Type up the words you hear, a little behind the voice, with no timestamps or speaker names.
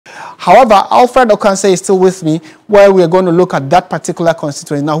However, Alfred Okanse is still with me, where we are going to look at that particular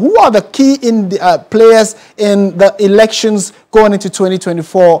constituency. Now, who are the key players in the elections going into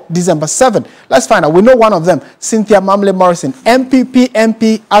 2024, December 7? Let's find out. We know one of them, Cynthia Mamle Morrison, NPP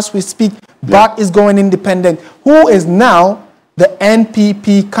MP. As we speak, but is going independent. Who is now the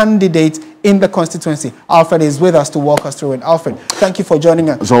NPP candidate in the constituency? Alfred is with us to walk us through it. Alfred, thank you for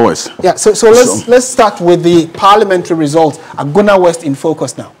joining us. As always. Yeah, so let's start with the parliamentary results. Agona West in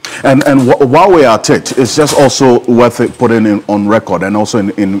focus now. And while we're at it, it's just also worth it putting on record and also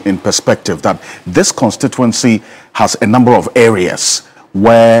in perspective that this constituency has a number of areas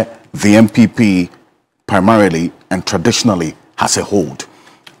where the NPP primarily and traditionally has a hold.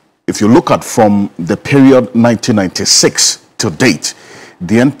 If you look at from the period 1996 to date,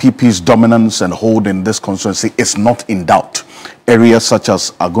 the NPP's dominance and hold in this constituency is not in doubt. Areas such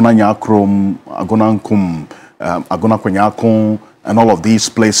as Agona Nyakrom, Agona Nkum, Agona Kwenyakon, and all of these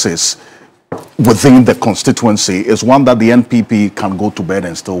places within the constituency is one that the NPP can go to bed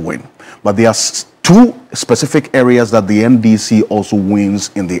and still win. But there are two specific areas that the NDC also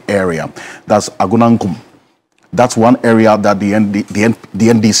wins in the area. That's Agona Nkum. That's one area that the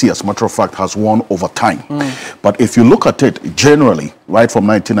NDC, as a matter of fact, has won over time. But if you look at it generally, right from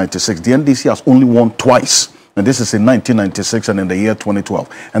 1996, the NDC has only won twice. And this is in 1996 and in the year 2012.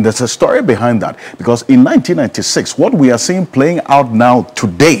 And there's a story behind that. Because in 1996, what we are seeing playing out now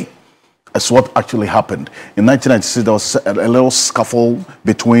today is what actually happened. In 1996, there was a little scuffle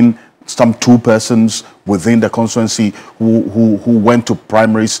between some two persons within the constituency who went to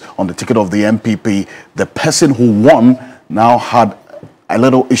primaries on the ticket of the NPP. The person who won now had a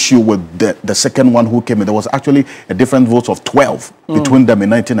little issue with the second one who came in. There was actually a different vote of 12 between them in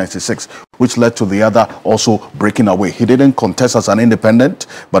 1996, which led to the other also breaking away. He didn't contest as an independent,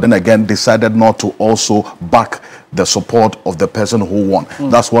 but then again decided not to also back the support of the person who won.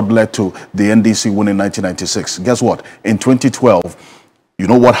 That's what led to the NDC win in 1996. Guess what? In 2012, you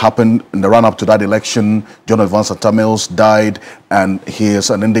know what happened in the run-up to that election? John Evans Mills died, and he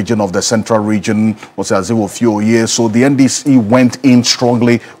is an indigent of the central region, was as a few years. So the NDC went in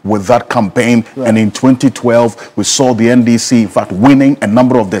strongly with that campaign. Right. And in 2012, we saw the NDC, in fact, winning a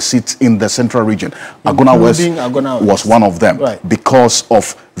number of the seats in the central region. Agona West was one of them, right, because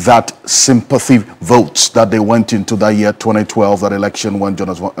of that sympathy votes that they went into that year 2012, that election when John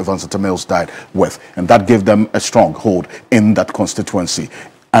Evans Mills died with. And that gave them a strong hold in that constituency.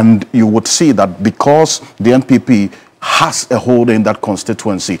 And you would see that because the NPP has a hold in that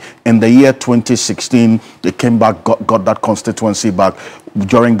constituency, in the year 2016, they came back, got that constituency back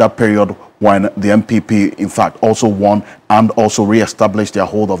during that period when the NPP, in fact, also won and also re-established their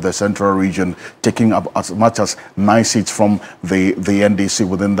hold of the central region, taking up as much as 9 seats from the NDC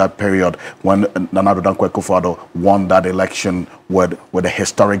within that period when Nana Addo Dankwa Akufo-Addo won that election with a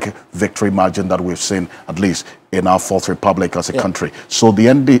historic victory margin that we've seen, at least in our fourth republic as a country. So the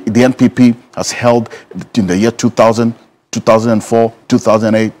NPP has held in the year 2000, 2004,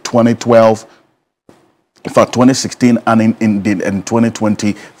 2008, 2012, in fact, 2016 and in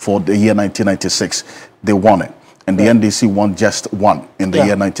 2020 for the year 1996, they won it. And the NDC won just one in the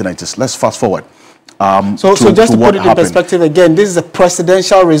year 1996. Let's fast forward. So just to put it in perspective again, this is a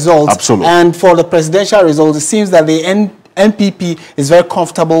presidential result. Absolutely. And for the presidential result, it seems that the NPP is very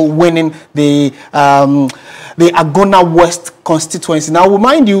comfortable winning the Agona West constituency. Now,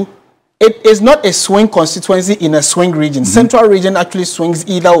 remind you, it is not a swing constituency in a swing region. Central region actually swings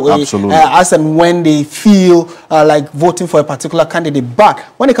either way, as and when they feel like voting for a particular candidate. But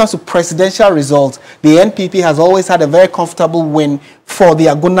when it comes to presidential results, the NPP has always had a very comfortable win for the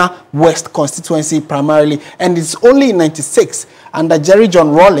Agona West constituency primarily. And it's only in 96 under Jerry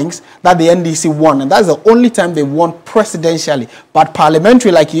John Rawlings that the NDC won. And that's the only time they won presidentially. But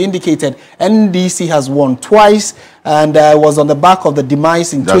parliamentary, like you indicated, NDC has won twice, and was on the back of the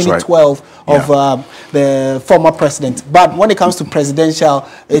demise in 2012 of the former president. But when it comes to presidential,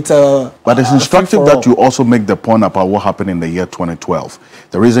 it's a... But it's instructive that you also make the point about what happened in the year 2012.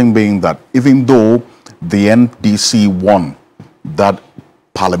 The reason being that even though the NDC won that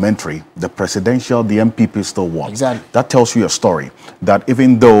parliamentary, the presidential, the NPP still won. Exactly. That tells you a story that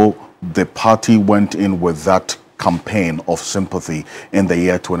even though the party went in with that campaign of sympathy in the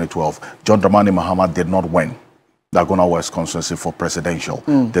year 2012, John Dramani Mahama did not win the Agona West constituency for presidential.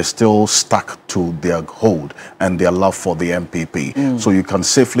 They still stuck to their hold and their love for the NPP. So you can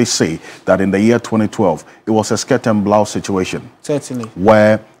safely say that in the year 2012, it was a skirt and blouse situation. Certainly.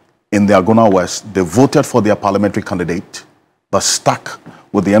 Where in the Agona West, they voted for their parliamentary candidate, but stuck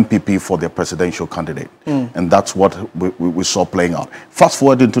with the NPP for their presidential candidate. And that's what we saw playing out. Fast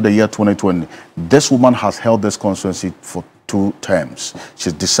forward into the year 2020, this woman has held this constituency for 2 terms.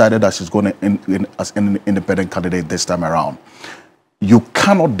 She's decided that she's going to in as an independent candidate this time around. You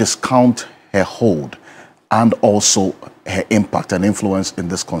cannot discount her hold and also her impact and influence in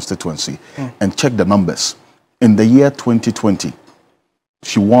this constituency. And check the numbers. In the year 2020,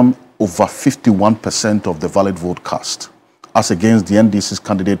 she won over 51% of the valid vote cast, as against the NDC's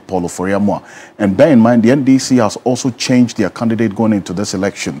candidate, Paulo Foriamua. And bear in mind, the NDC has also changed their candidate going into this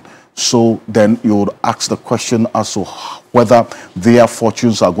election. So then you would ask the question as to whether their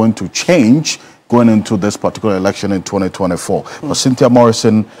fortunes are going to change going into this particular election in 2024. But Cynthia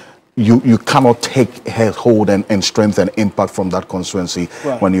Morrison, you cannot take her hold and strength and impact from that constituency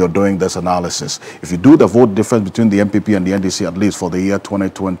when you're doing this analysis. If you do the vote difference between the MPP and the NDC, at least for the year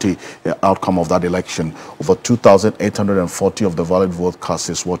 2020 outcome of that election, over 2,840 of the valid vote cast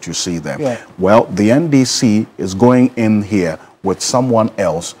is what you see there. Well, the NDC is going in here with someone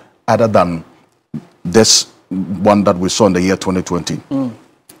else other than this one that we saw in the year 2020.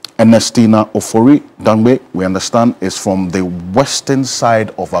 Ernestina Ofori Dangbe, we understand, is from the western side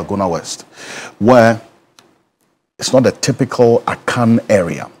of Agona West, where it's not a typical Akan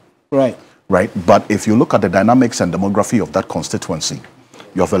area. Right. But if you look at the dynamics and demography of that constituency,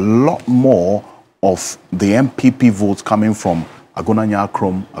 you have a lot more of the MPP votes coming from Agona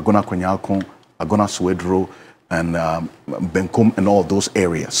Nyakrom, Agona Kwenyakon, Agona Swedro, and Benkum, and all those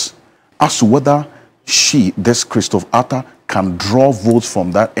areas. As to whether this Christophe Atta, can draw votes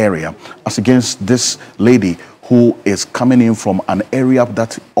from that area as against this lady who is coming in from an area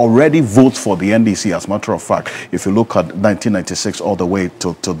that already votes for the NDC. As a matter of fact, if you look at 1996 all the way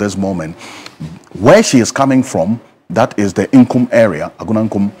to this moment, where she is coming from, that is the Inkum area, Agona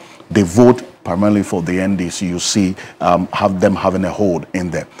Nkum, they vote primarily for the NDC. You see have them having a hold in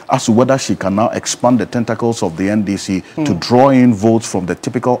there. As to whether she can now expand the tentacles of the NDC to draw in votes from the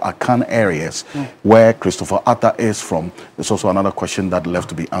typical Akan areas where Christopher Atta is from, is also another question that left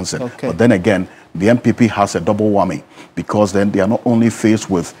to be answered. But then again, the MPP has a double whammy, because then they are not only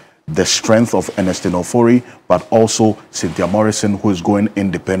faced with the strength of Ernestina Ofori, but also Cynthia Morrison, who is going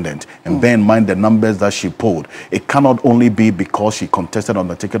independent. And bear in mind the numbers that she polled. It cannot only be because she contested on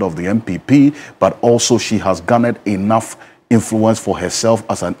the ticket of the MPP, but also she has garnered enough influence for herself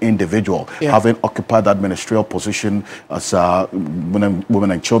as an individual, having occupied that ministerial position as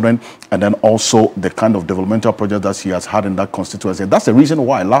women and children, and then also the kind of developmental project that she has had in that constituency. That's the reason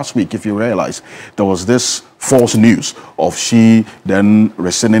why last week, if you realize, there was this false news of she then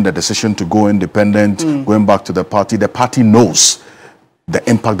rescinding the decision to go independent, going back to the party. The party knows the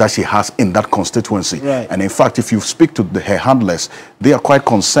impact that she has in that constituency. And in fact, if you speak to her handlers, they are quite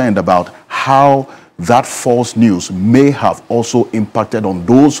concerned about how that false news may have also impacted on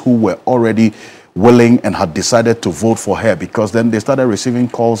those who were already willing and had decided to vote for her, because then they started receiving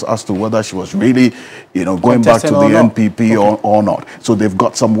calls as to whether she was really, going back to the NPP or not. So they've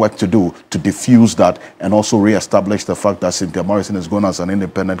got some work to do to diffuse that and also re-establish the fact that Cynthia Morrison is going as an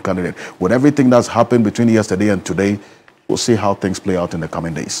independent candidate. With everything that's happened between yesterday and today, we'll see how things play out in the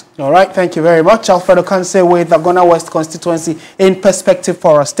coming days. All right, thank you very much. Alfredo Kanse with Agona West constituency in perspective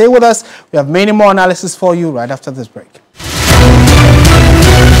for us. Stay with us. We have many more analysis for you right after this break.